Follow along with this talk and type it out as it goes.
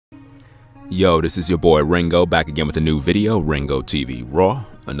Yo, this is your boy Rango, back again with a new video, Rango TV War,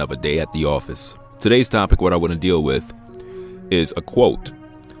 another day at the office. Today's topic, what I want to deal with, is a quote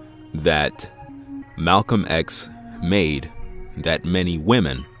that Malcolm X made that many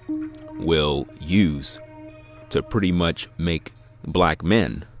women will use to pretty much make black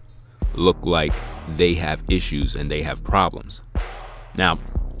men look like they have issues and they have problems. Now,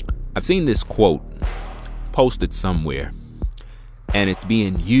 I've seen this quote posted somewhere, and it's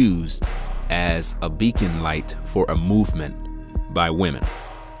being used as a beacon light for a movement by women.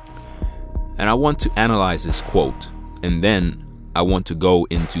 And I want to analyze this quote, and then I want to go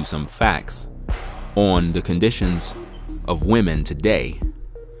into some facts on the conditions of women today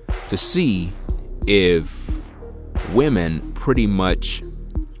to see if women pretty much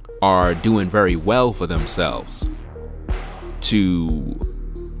are doing very well for themselves, to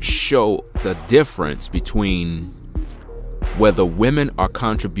show the difference between whether women are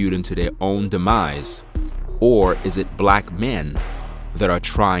contributing to their own demise, or is it black men that are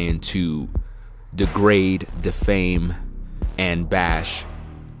trying to degrade, defame, and bash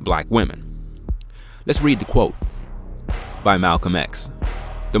black women. Let's read the quote by Malcolm X.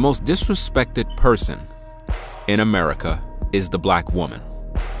 "The most disrespected person in America is the black woman.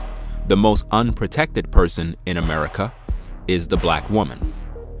 The most unprotected person in America is the black woman.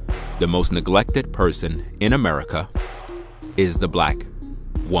 The most neglected person in America is the black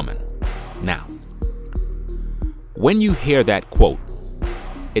woman." Now, when you hear that quote,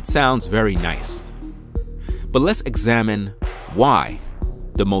 it sounds very nice. But let's examine why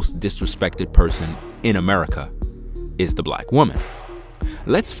the most disrespected person in America is the black woman.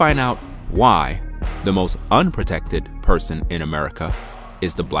 Let's find out why the most unprotected person in America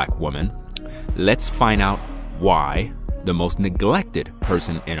is the black woman. Let's find out why the most neglected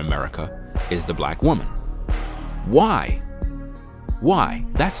person in America is the black woman. Why? Why?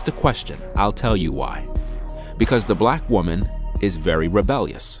 That's the question. I'll tell you why. Because the black woman is very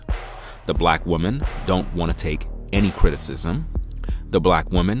rebellious. The black women don't want to take any criticism. The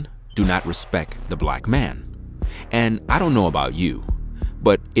black women do not respect the black man. And I don't know about you,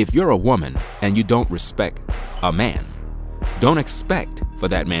 but if you're a woman and you don't respect a man, don't expect for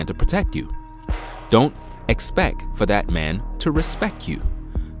that man to protect you. Don't expect for that man to respect you.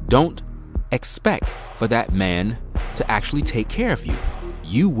 Don't expect for that man to actually take care of you.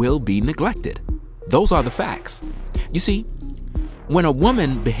 You will be neglected. Those are the facts. You see, when a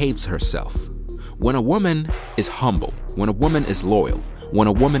woman behaves herself, when a woman is humble, when a woman is loyal, when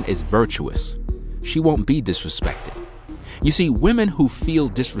a woman is virtuous, she won't be disrespected. You see, women who feel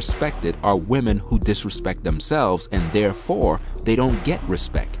disrespected are women who disrespect themselves, and therefore they don't get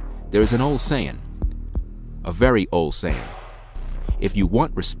respect. There's an old saying, a very old saying: if you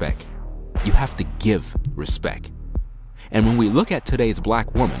want respect, you have to give respect. And when we look at today's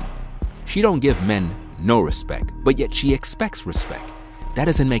black woman, she don't give men no respect, but yet she expects respect. That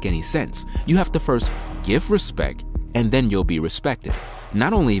doesn't make any sense. You have to first give respect, and then you'll be respected.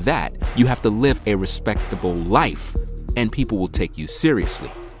 Not only that, you have to live a respectable life, and people will take you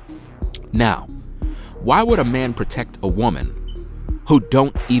seriously. Now, why would a man protect a woman who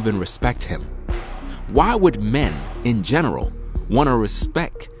don't even respect him? Why would men in general want to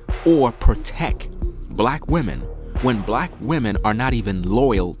respect or protect black women when black women are not even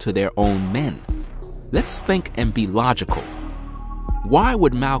loyal to their own men? Let's think and be logical. Why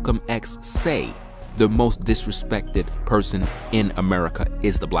would Malcolm X say the most disrespected person in America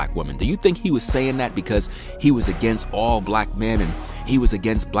is the black woman? Do you think he was saying that because he was against all black men and he was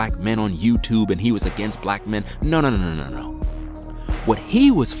against black men on YouTube and he was against black men? No. What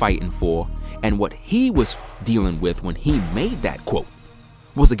he was fighting for and what he was dealing with when he made that quote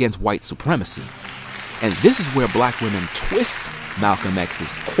was against white supremacy. And this is where black women twist Malcolm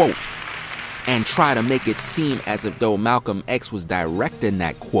X's quote and try to make it seem as if though Malcolm X was directing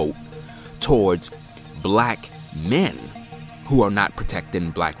that quote towards black men who are not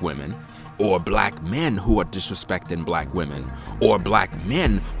protecting black women, or black men who are disrespecting black women, or black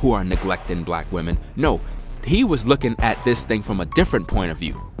men who are neglecting black women. No, he was looking at this thing from a different point of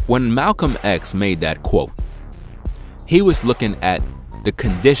view. When Malcolm X made that quote, he was looking at the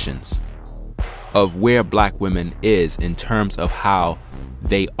conditions of where black women is in terms of how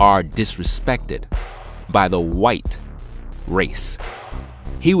they are disrespected by the white race.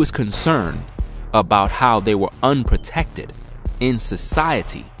 He was concerned about how they were unprotected in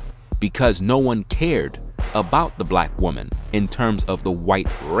society because no one cared about the black woman in terms of the white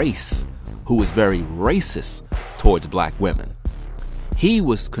race, who was very racist towards black women. He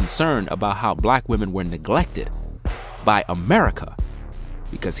was concerned about how black women were neglected by America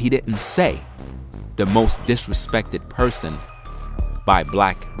because he didn't say the most disrespected person by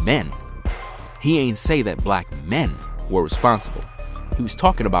black men he ain't say that black men were responsible. He was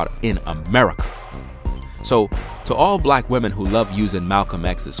talking about in America. So to all black women who love using Malcolm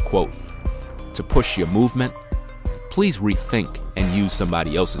X's quote to push your movement, please rethink and use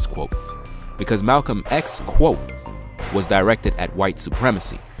somebody else's quote. Because Malcolm X's quote was directed at white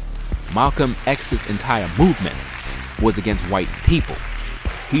supremacy. Malcolm X's entire movement was against white people.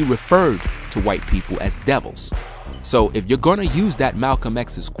 He referred to white people as devils. So if you're gonna use that Malcolm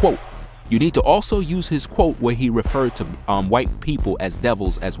X's quote, you need to also use his quote where he referred to white people as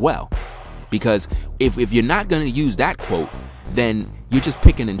devils as well. Because if you're not gonna use that quote, then you're just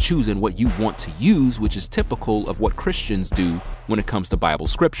picking and choosing what you want to use, which is typical of what Christians do when it comes to Bible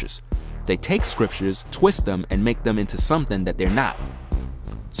scriptures. They take scriptures, twist them, and make them into something that they're not.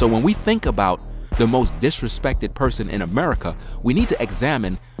 So when we think about the most disrespected person in America, we need to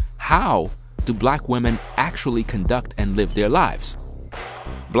examine how do black women actually conduct and live their lives.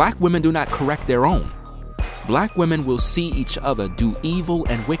 Black women do not correct their own. Black women will see each other do evil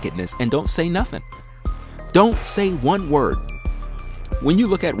and wickedness and don't say nothing. Don't say one word. When you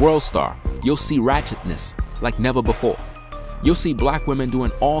look at World Star, you'll see ratchetness like never before. You'll see black women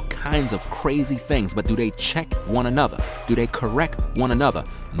doing all kinds of crazy things, but do they check one another? Do they correct one another?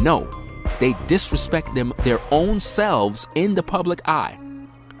 No. They disrespect their own selves in the public eye.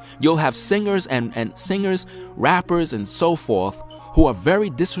 You'll have singers and singers, rappers, and so forth who are very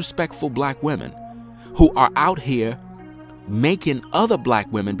disrespectful black women who are out here making other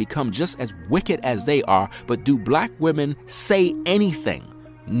black women become just as wicked as they are. But do black women say anything?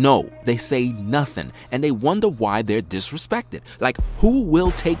 No, they say nothing, and they wonder why they're disrespected. Like, who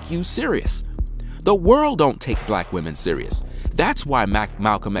will take you serious? The world don't take black women serious. That's why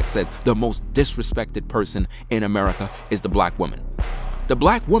Malcolm X says the most disrespected person in America is the black woman. The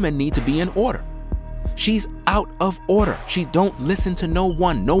black woman needs to be in order. She's out of order. She don't listen to no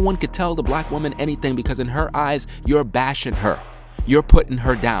one. No one could tell the black woman anything because in her eyes, you're bashing her. You're putting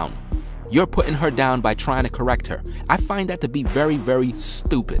her down. You're putting her down by trying to correct her. I find that to be very, very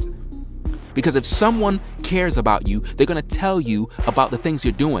stupid. Because if someone cares about you, they're going to tell you about the things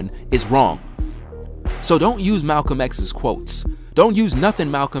you're doing is wrong. So don't use Malcolm X's quotes. Don't use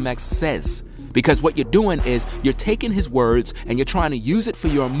nothing Malcolm X says. Because what you're doing is you're taking his words and you're trying to use it for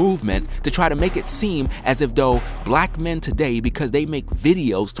your movement to try to make it seem as if though black men today, because they make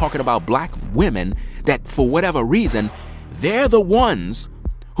videos talking about black women, that for whatever reason, they're the ones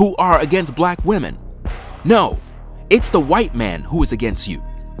who are against black women. No, it's the white man who is against you.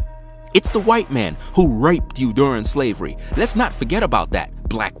 It's the white man who raped you during slavery. Let's not forget about that,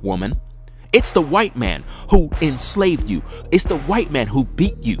 black woman. It's the white man who enslaved you. It's the white man who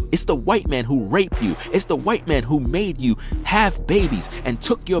beat you. It's the white man who raped you. It's the white man who made you have babies and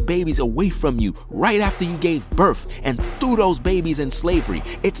took your babies away from you right after you gave birth and threw those babies in slavery.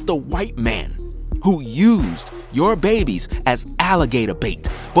 It's the white man who used your babies as alligator bait.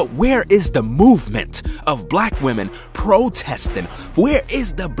 But where is the movement of black women protesting? Where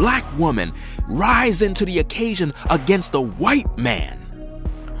is the black woman rising to the occasion against the white man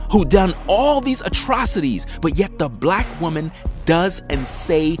who done all these atrocities, but yet the black woman does and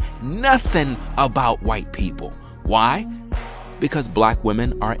say nothing about white people? Why? Because black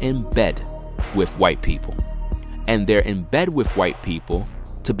women are in bed with white people. And they're in bed with white people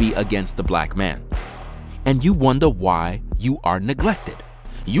to be against the black man. And you wonder why you are neglected.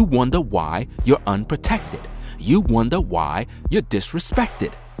 You wonder why you're unprotected. You wonder why you're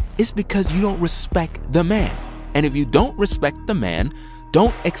disrespected. It's because you don't respect the man. And if you don't respect the man,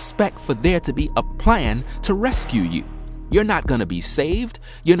 don't expect for there to be a plan to rescue you. You're not going to be saved,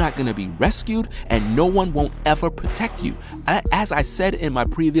 you're not going to be rescued, and no one won't ever protect you. As I said in my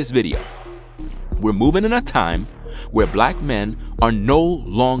previous video, we're moving in a time where black men are no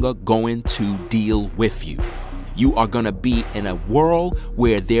longer going to deal with you. You are going to be in a world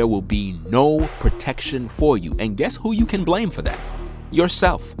where there will be no protection for you. And guess who you can blame for that?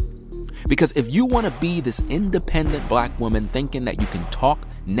 Yourself. Because if you want to be this independent black woman thinking that you can talk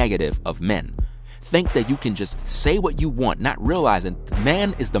negative of men, think that you can just say what you want, not realizing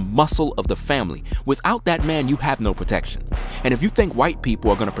man is the muscle of the family. Without that man, you have no protection. And if you think white people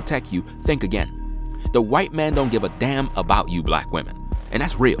are going to protect you, think again. The white man don't give a damn about you black women. And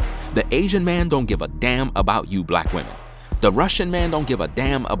that's real. The Asian man don't give a damn about you black women. The Russian man don't give a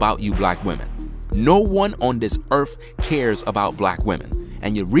damn about you black women. No one on this earth cares about black women.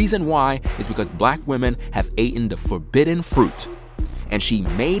 And the reason why is because black women have eaten the forbidden fruit. And she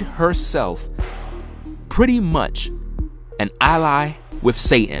made herself pretty much an ally with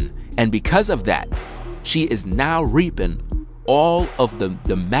Satan. And because of that, she is now reaping all of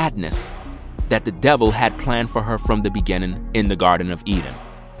the madness that the devil had planned for her from the beginning in the Garden of Eden.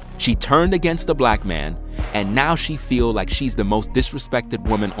 She turned against the black man, and now she feels like she's the most disrespected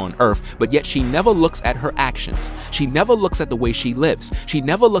woman on earth, but yet she never looks at her actions. She never looks at the way she lives. She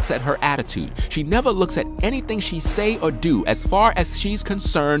never looks at her attitude. She never looks at anything she say or do. As far as she's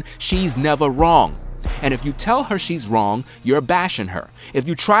concerned, she's never wrong. And if you tell her she's wrong, you're bashing her. If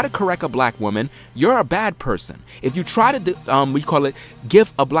you try to correct a black woman, you're a bad person. If you try to,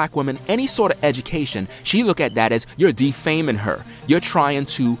 give a black woman any sort of education, she look at that as you're defaming her. You're trying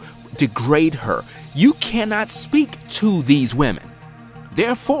to degrade her. You cannot speak to these women.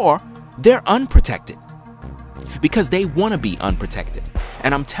 Therefore, they're unprotected because they want to be unprotected.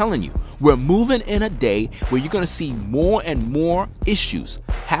 And I'm telling you, we're moving in a day where you're going to see more and more issues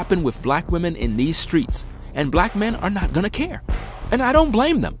happen with black women in these streets, and black men are not going to care. And I don't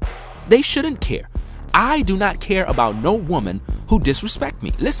blame them. They shouldn't care. I do not care about no woman who disrespect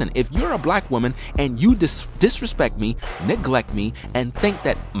me. Listen, if you're a black woman and you disrespect me, neglect me, and think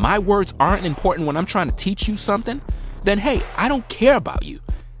that my words aren't important when I'm trying to teach you something, then hey, I don't care about you.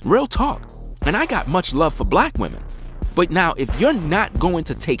 Real talk. And I got much love for black women. But now, if you're not going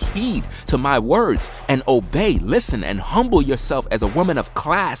to take heed to my words and obey, listen, and humble yourself as a woman of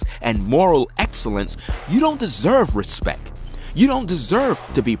class and moral excellence, you don't deserve respect. You don't deserve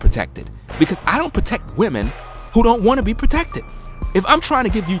to be protected, because I don't protect women who don't want to be protected. If I'm trying to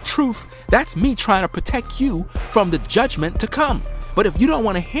give you truth, that's me trying to protect you from the judgment to come. But if you don't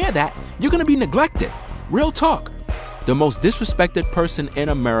want to hear that, you're going to be neglected. Real talk. The most disrespected person in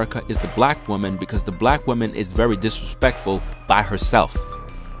America is the black woman, because the black woman is very disrespectful by herself.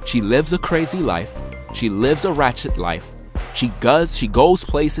 She lives a crazy life. She lives a ratchet life. She goes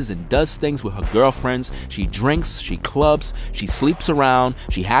places and does things with her girlfriends. She drinks, she clubs, she sleeps around,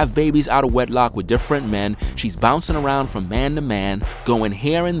 she have babies out of wedlock with different men. She's bouncing around from man to man, going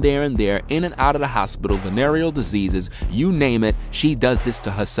here and there, in and out of the hospital, venereal diseases, you name it, she does this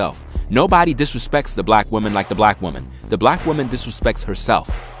to herself. Nobody disrespects the black woman like the black woman. The black woman disrespects herself.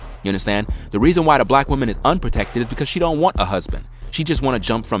 You understand? The reason why the black woman is unprotected is because she don't want a husband. She just want to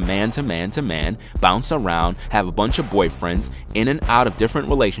jump from man to man to man, bounce around, have a bunch of boyfriends, in and out of different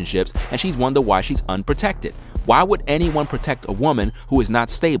relationships, and she's wonder why she's unprotected. Why would anyone protect a woman who is not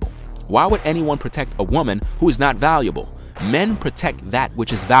stable? Why would anyone protect a woman who is not valuable? Men protect that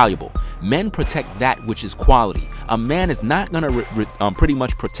which is valuable. Men protect that which is quality. A man is not going to pretty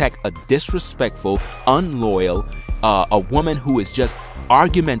much protect a disrespectful, unloyal, a woman who is just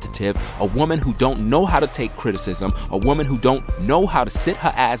argumentative, a woman who don't know how to take criticism, a woman who don't know how to sit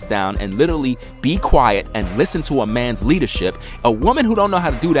her ass down and literally be quiet and listen to a man's leadership. A woman who don't know how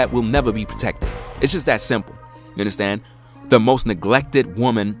to do that will never be protected. It's just that simple. You understand? The most neglected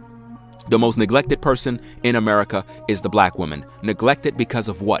woman, the most neglected person in America is the black woman. Neglected because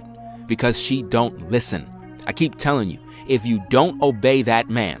of what? Because she don't listen. I keep telling you, if you don't obey that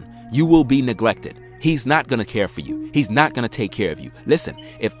man, you will be neglected. He's not going to care for you. He's not going to take care of you. Listen,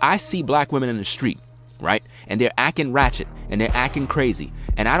 if I see black women in the street, right, and they're acting ratchet and they're acting crazy,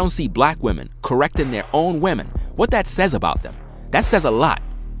 and I don't see black women correcting their own women, what that says about them, that says a lot.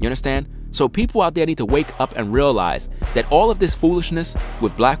 You understand? So people out there need to wake up and realize that all of this foolishness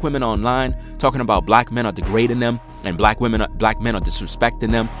with black women online, talking about black men are degrading them and black men are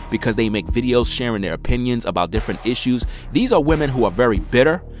disrespecting them because they make videos sharing their opinions about different issues. These are women who are very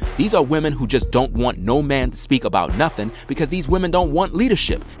bitter. These are women who just don't want no man to speak about nothing, because these women don't want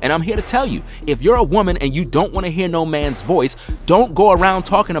leadership. And I'm here to tell you, if you're a woman and you don't want to hear no man's voice, don't go around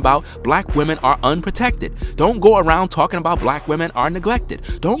talking about black women are unprotected. Don't go around talking about black women are neglected.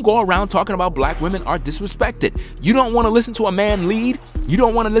 Don't go around talking about black women are disrespected. You don't want to listen to a man lead. You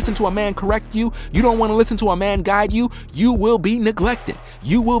don't want to listen to a man correct you. You don't want to listen to a man guide you. You will be neglected.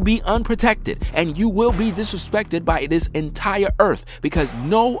 You will be unprotected, and you will be disrespected by this entire earth, because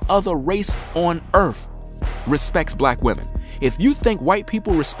no other race on earth respects black women. If you think white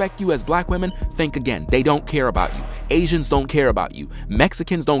people respect you as black women, think again. They don't care about you. Asians don't care about you.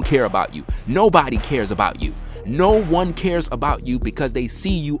 Mexicans don't care about you. Nobody cares about you. No one cares about you because they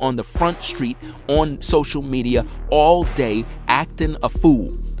see you on the front street on social media all day acting a fool.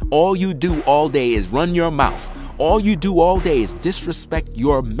 All you do all day is run your mouth. All you do all day is disrespect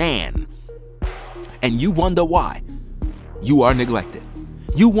your man. And you wonder why you are neglected.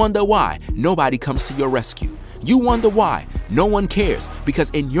 You wonder why nobody comes to your rescue. You wonder why no one cares, because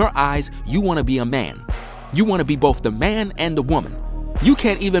in your eyes, you want to be a man. You want to be both the man and the woman. You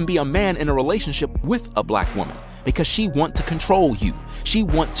can't even be a man in a relationship with a black woman, because she want to control you. She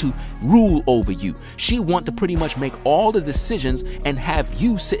want to rule over you. She want to pretty much make all the decisions and have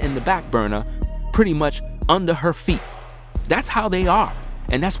you sit in the back burner pretty much under her feet. That's how they are,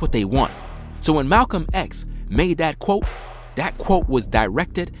 and that's what they want. So when Malcolm X made that quote, That quote was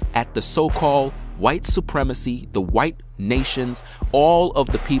directed at the so-called white supremacy, the white nations, all of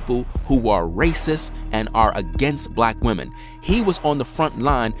the people who are racist and are against black women. He was on the front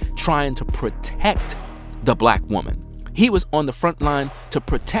line trying to protect the black woman. He was on the front line to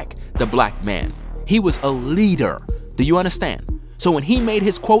protect the black man. He was a leader. Do you understand? So when he made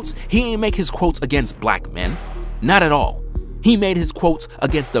his quotes, he ain't make his quotes against black men. Not at all. He made his quotes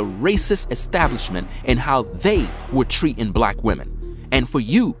against the racist establishment and how they were treating black women. And for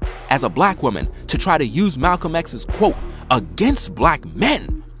you, as a black woman, to try to use Malcolm X's quote against black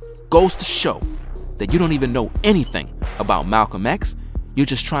men goes to show that you don't even know anything about Malcolm X. You're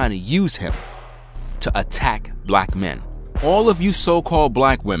just trying to use him to attack black men. All of you so-called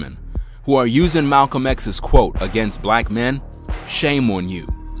black women who are using Malcolm X's quote against black men, shame on you.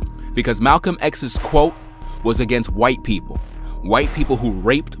 Because Malcolm X's quote was against white people. White people who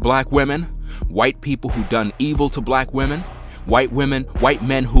raped black women, white people who done evil to black women, white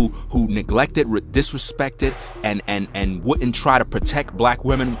men who neglected, disrespected, and wouldn't try to protect black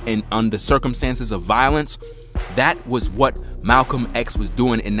women under circumstances of violence. That was what Malcolm X was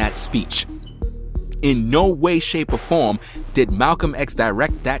doing in that speech. In no way, shape, or form did Malcolm X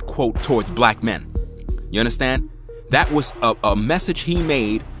direct that quote towards black men. You understand? That was a message he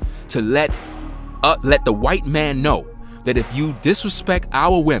made to let the white man know that if you disrespect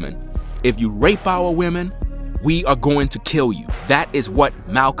our women, if you rape our women, we are going to kill you. That is what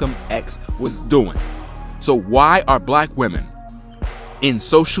Malcolm X was doing. So why are black women in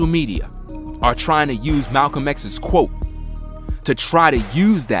social media are trying to use Malcolm X's quote to try to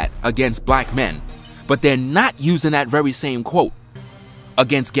use that against black men, but they're not using that very same quote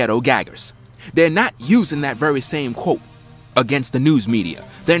against ghetto gaggers? They're not using that very same quote against the news media.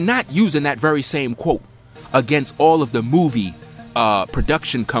 They're not using that very same quote against all of the movie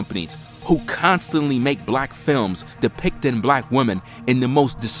production companies who constantly make black films depicting black women in the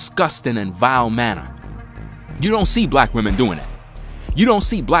most disgusting and vile manner. You don't see black women doing it. You don't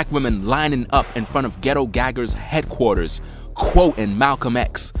see black women lining up in front of ghetto gaggers' headquarters quoting Malcolm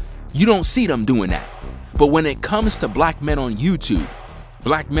X. You don't see them doing that. But when it comes to black men on YouTube,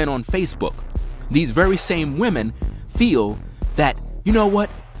 black men on Facebook, these very same women feel that, you know what,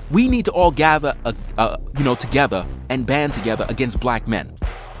 we need to all gather together and band together against black men.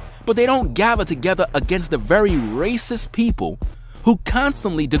 But they don't gather together against the very racist people who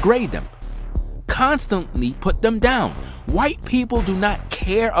constantly degrade them, constantly put them down. White people do not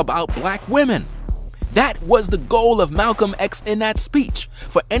care about black women. That was the goal of Malcolm X in that speech.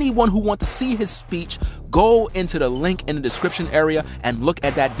 For anyone who wants to see his speech, go into the link in the description area and look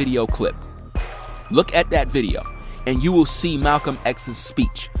at that video clip. Look at that video and you will see Malcolm X's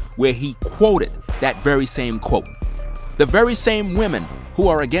speech where he quoted that very same quote. The very same women who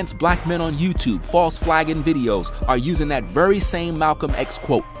are against black men on YouTube, false flagging videos, are using that very same Malcolm X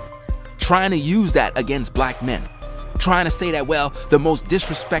quote, trying to use that against black men. Trying to say that, well, the most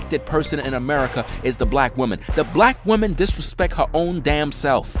disrespected person in America is the black woman. The black woman disrespect her own damn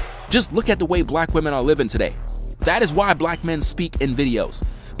self. Just look at the way black women are living today. That is why black men speak in videos.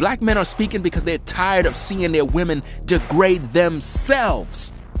 Black men are speaking because they're tired of seeing their women degrade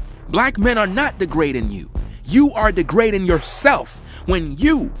themselves. Black men are not degrading you. You are degrading yourself. When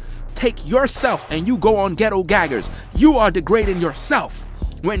you take yourself and you go on ghetto gaggers, you are degrading yourself.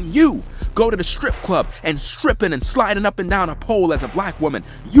 When you go to the strip club and stripping and sliding up and down a pole as a black woman,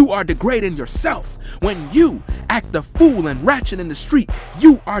 you are degrading yourself. When you act a fool and ratchet in the street,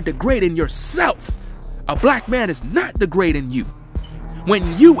 you are degrading yourself. A black man is not degrading you.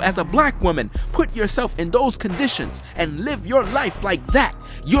 When you as a black woman put yourself in those conditions and live your life like that,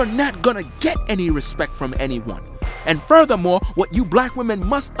 you're not gonna get any respect from anyone. And furthermore, what you black women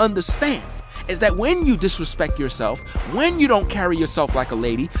must understand is that when you disrespect yourself, when you don't carry yourself like a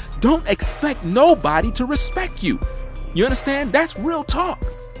lady, don't expect nobody to respect you. You understand? That's real talk.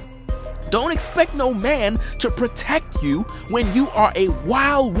 Don't expect no man to protect you when you are a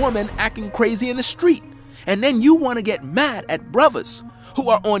wild woman acting crazy in the street. And then you want to get mad at brothers who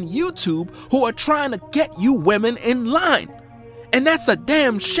are on YouTube who are trying to get you women in line. And that's a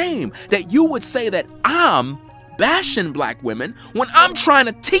damn shame that you would say that I'm bashing black women when I'm trying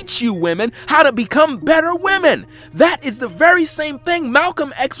to teach you women how to become better women. That is the very same thing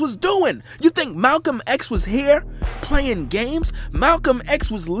Malcolm X was doing. You think Malcolm X was here playing games? Malcolm X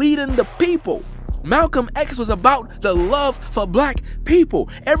was leading the people. Malcolm X was about the love for black people.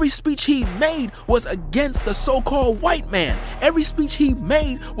 Every speech he made was against the so-called white man. Every speech he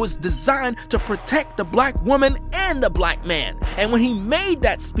made was designed to protect the black woman and the black man. And when he made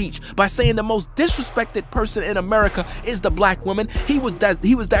that speech by saying the most disrespected person in America is the black woman, he was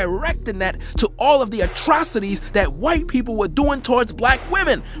directing that to all of the atrocities that white people were doing towards black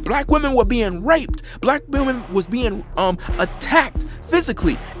women. Black women were being raped. Black women was being attacked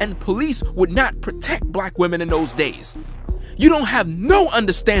physically, and police would not protect black women in those days. You don't have no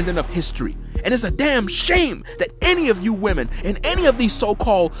understanding of history, and it's a damn shame that any of you women in any of these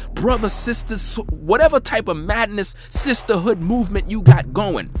so-called brothers, sisters, whatever type of madness, sisterhood movement you got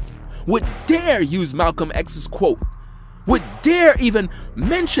going, would dare use Malcolm X's quote, would dare even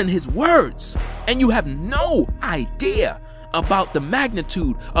mention his words, and you have no idea about the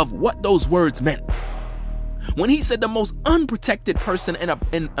magnitude of what those words meant. When he said the most unprotected person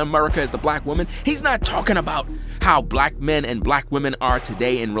in America is the black woman, he's not talking about how black men and black women are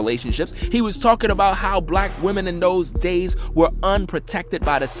today in relationships. He was talking about how black women in those days were unprotected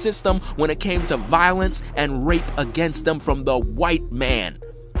by the system when it came to violence and rape against them from the white man.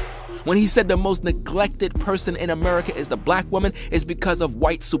 When he said the most neglected person in America is the black woman, is because of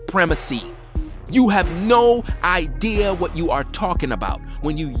white supremacy. You have no idea what you are talking about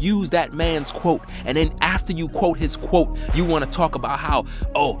when you use that man's quote, and then after you quote his quote, you want to talk about how,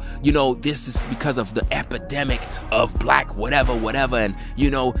 oh, you know, this is because of the epidemic of black whatever, and, you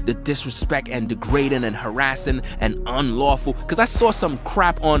know, the disrespect and degrading and harassing and unlawful. Because I saw some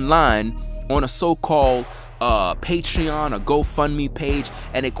crap online on a so-called Patreon or GoFundMe page,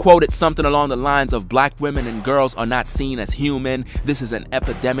 and it quoted something along the lines of black women and girls are not seen as human. This is an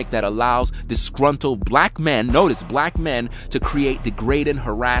epidemic that allows disgruntled black men, notice black men, to create degrading,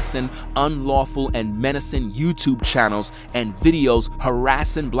 harassing, unlawful, and menacing YouTube channels and videos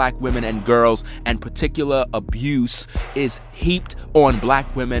harassing black women and girls, and particular abuse is heaped on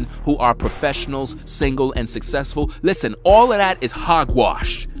black women who are professionals, single, and successful. Listen, all of that is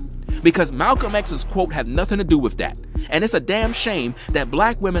hogwash, because Malcolm X's quote had nothing to do with that. And it's a damn shame that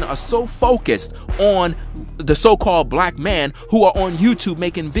black women are so focused on the so-called black man who are on YouTube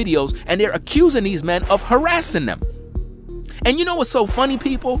making videos, and they're accusing these men of harassing them. And you know what's so funny,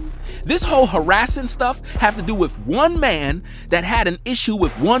 people? This whole harassing stuff have to do with one man that had an issue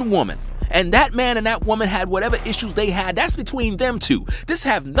with one woman. And that man and that woman had whatever issues they had. That's between them two. This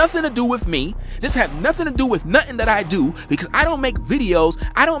have nothing to do with me. This have nothing to do with nothing that I do, because I don't make videos.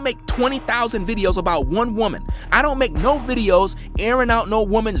 I don't make 20,000 videos about one woman. I don't make no videos airing out no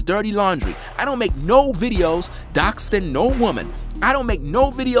woman's dirty laundry. I don't make no videos doxing no woman. I don't make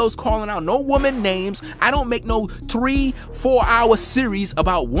no videos calling out no woman names. I don't make no 3-4 hour series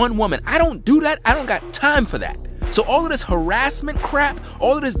about one woman. I don't do that. I don't got time for that. So all of this harassment crap,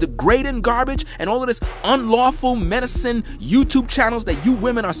 all of this degrading garbage, and all of this unlawful menacing YouTube channels that you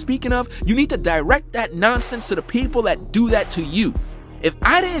women are speaking of, you need to direct that nonsense to the people that do that to you. If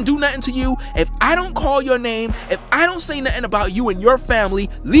I didn't do nothing to you, if I don't call your name, if I don't say nothing about you and your family,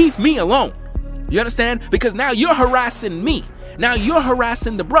 leave me alone. You understand? Because now you're harassing me. Now you're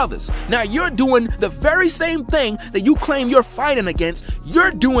harassing the brothers. Now you're doing the very same thing that you claim you're fighting against.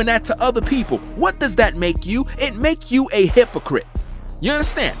 You're doing that to other people. What does that make you? It makes you a hypocrite. You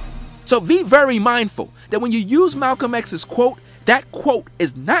understand? So be very mindful that when you use Malcolm X's quote, that quote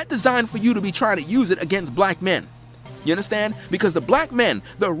is not designed for you to be trying to use it against black men. You understand? Because the black men,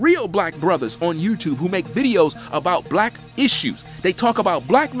 the real black brothers on YouTube who make videos about black issues, they talk about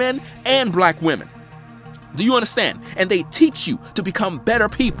black men and black women. Do you understand? And they teach you to become better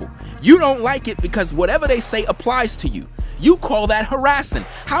people. You don't like it because whatever they say applies to you. You call that harassing.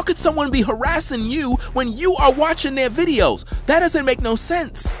 How could someone be harassing you when you are watching their videos? That doesn't make no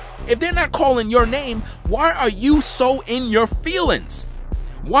sense. If they're not calling your name, why are you so in your feelings?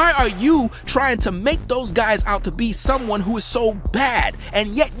 Why are you trying to make those guys out to be someone who is so bad,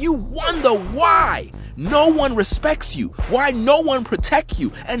 and yet you wonder why no one respects you, why no one protects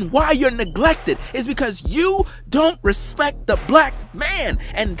you, and why you're neglected is because you don't respect the black man,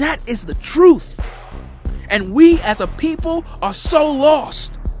 and that is the truth. And we as a people are so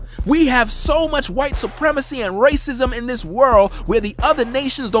lost. We have so much white supremacy and racism in this world where the other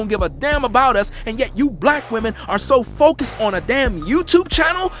nations don't give a damn about us, and yet you black women are so focused on a damn YouTube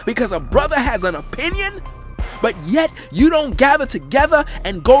channel because a brother has an opinion, but yet you don't gather together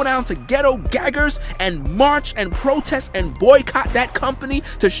and go down to ghetto gaggers and march and protest and boycott that company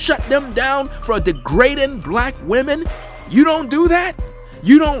to shut them down for degrading black women. You don't do that.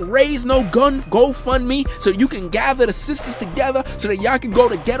 You don't raise no GoFundMe so you can gather the sisters together so that y'all can go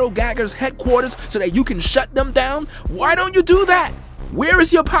to Ghetto Gaggers headquarters so that you can shut them down. Why don't you do that? Where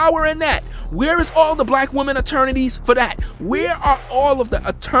is your power in that? Where is all the black women attorneys for that? Where are all of the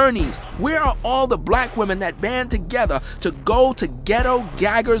attorneys? Where are all the black women that band together to go to Ghetto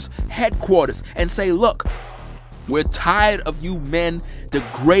Gaggers headquarters and say, look, we're tired of you men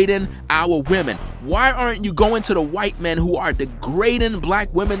degrading our women. Why aren't you going to the white men who are degrading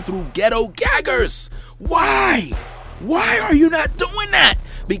black women through Ghetto Gaggers? Why? Why are you not doing that?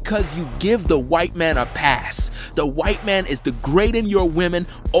 Because you give the white man a pass. The white man is degrading your women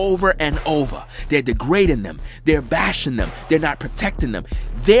over and over. They're degrading them. They're bashing them. They're not protecting them.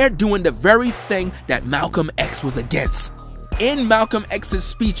 They're doing the very thing that Malcolm X was against. In Malcolm X's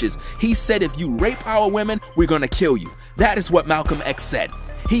speeches, he said, if you rape our women, we're gonna kill you. That is what Malcolm X said.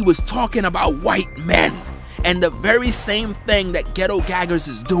 He was talking about white men. And the very same thing that Ghetto Gaggers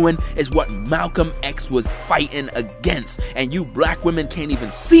is doing is what Malcolm X was fighting against. And you black women can't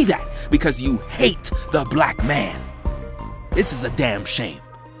even see that because you hate the black man. This is a damn shame.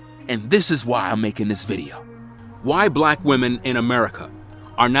 And this is why I'm making this video. Why black women in America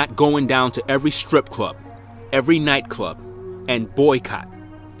are not going down to every strip club, every nightclub, and boycott.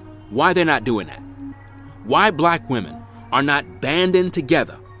 Why they're not doing that. Why black women are not banding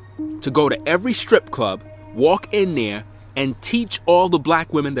together to go to every strip club, walk in there, and teach all the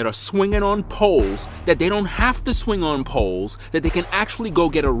black women that are swinging on poles that they don't have to swing on poles, that they can actually go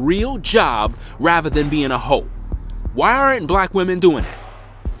get a real job rather than being a hoe. Why aren't black women doing that?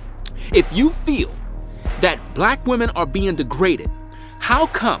 If you feel that black women are being degraded, how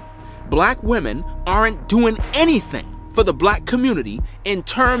come black women aren't doing anything for the black community in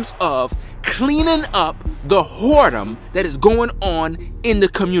terms of cleaning up the whoredom that is going on in the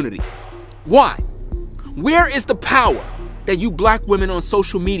community? Why? Where is the power that you black women on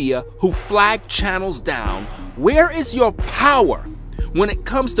social media who flag channels down, where is your power when it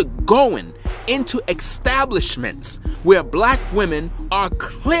comes to going into establishments where black women are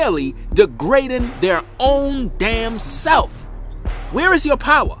clearly degrading their own damn self? Where is your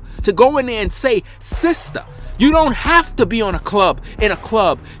power to go in there and say, sister, you don't have to be in a club,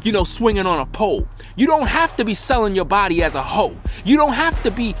 you know, swinging on a pole. You don't have to be selling your body as a hoe. You don't have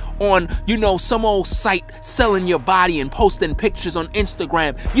to be on, you know, some old site selling your body and posting pictures on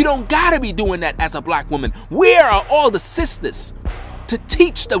Instagram. You don't gotta be doing that as a black woman. Where are all the sisters to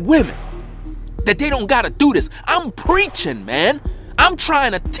teach the women that they don't gotta do this? I'm preaching, man. I'm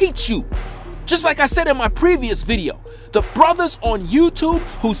trying to teach you. Just like I said in my previous video, the brothers on YouTube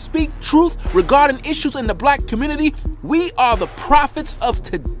who speak truth regarding issues in the black community, we are the prophets of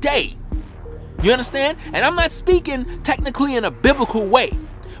today. You understand? And I'm not speaking technically in a biblical way,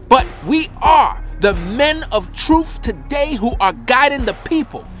 but we are the men of truth today who are guiding the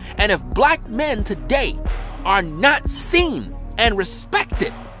people. And if black men today are not seen and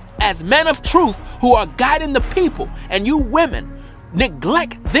respected as men of truth who are guiding the people, and you women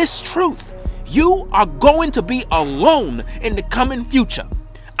neglect this truth, you are going to be alone in the coming future.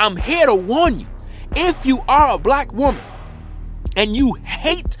 I'm here to warn you. If you are a black woman and you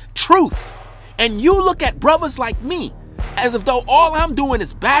hate truth, and you look at brothers like me as if though all I'm doing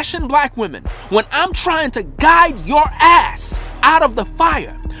is bashing black women, when I'm trying to guide your ass out of the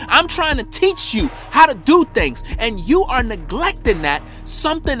fire, I'm trying to teach you how to do things, and you are neglecting that,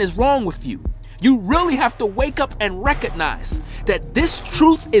 something is wrong with you. You really have to wake up and recognize that this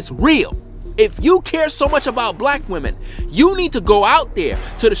truth is real. If you care so much about black women, you need to go out there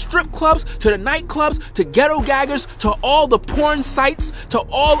to the strip clubs, to the nightclubs, to Ghetto Gaggers, to all the porn sites, to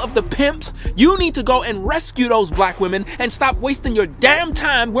all of the pimps. You need to go and rescue those black women and stop wasting your damn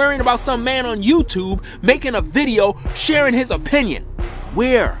time worrying about some man on YouTube making a video sharing his opinion.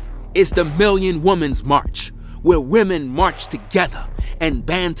 Where is the Million Women's March, where women march together and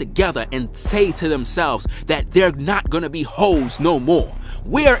band together and say to themselves that they're not gonna be hoes no more?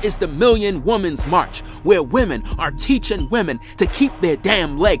 Where is the Million Women's March, where women are teaching women to keep their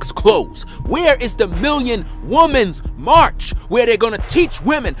damn legs closed? Where is the Million Women's March, where they're gonna teach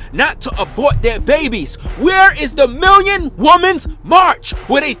women not to abort their babies? Where is the Million Women's March,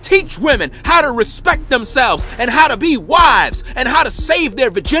 where they teach women how to respect themselves and how to be wives and how to save their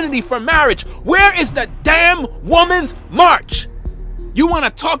virginity for marriage? Where is the damn Women's March? You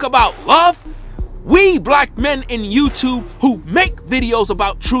wanna talk about love? We black men in YouTube who make videos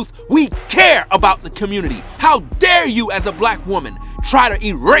about truth, we care about the community. How dare you as a black woman try to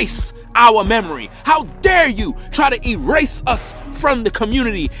erase our memory? How dare you try to erase us from the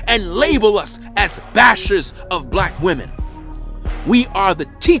community and label us as bashers of black women? We are the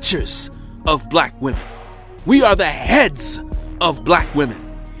teachers of black women. We are the heads of black women.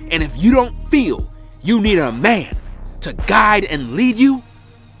 And if you don't feel you need a man to guide and lead you,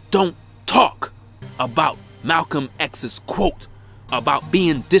 don't talk about Malcolm X's quote, about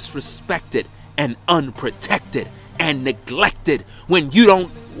being disrespected and unprotected and neglected when you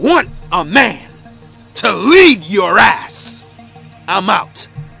don't want a man to lead your ass. I'm out.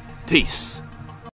 Peace.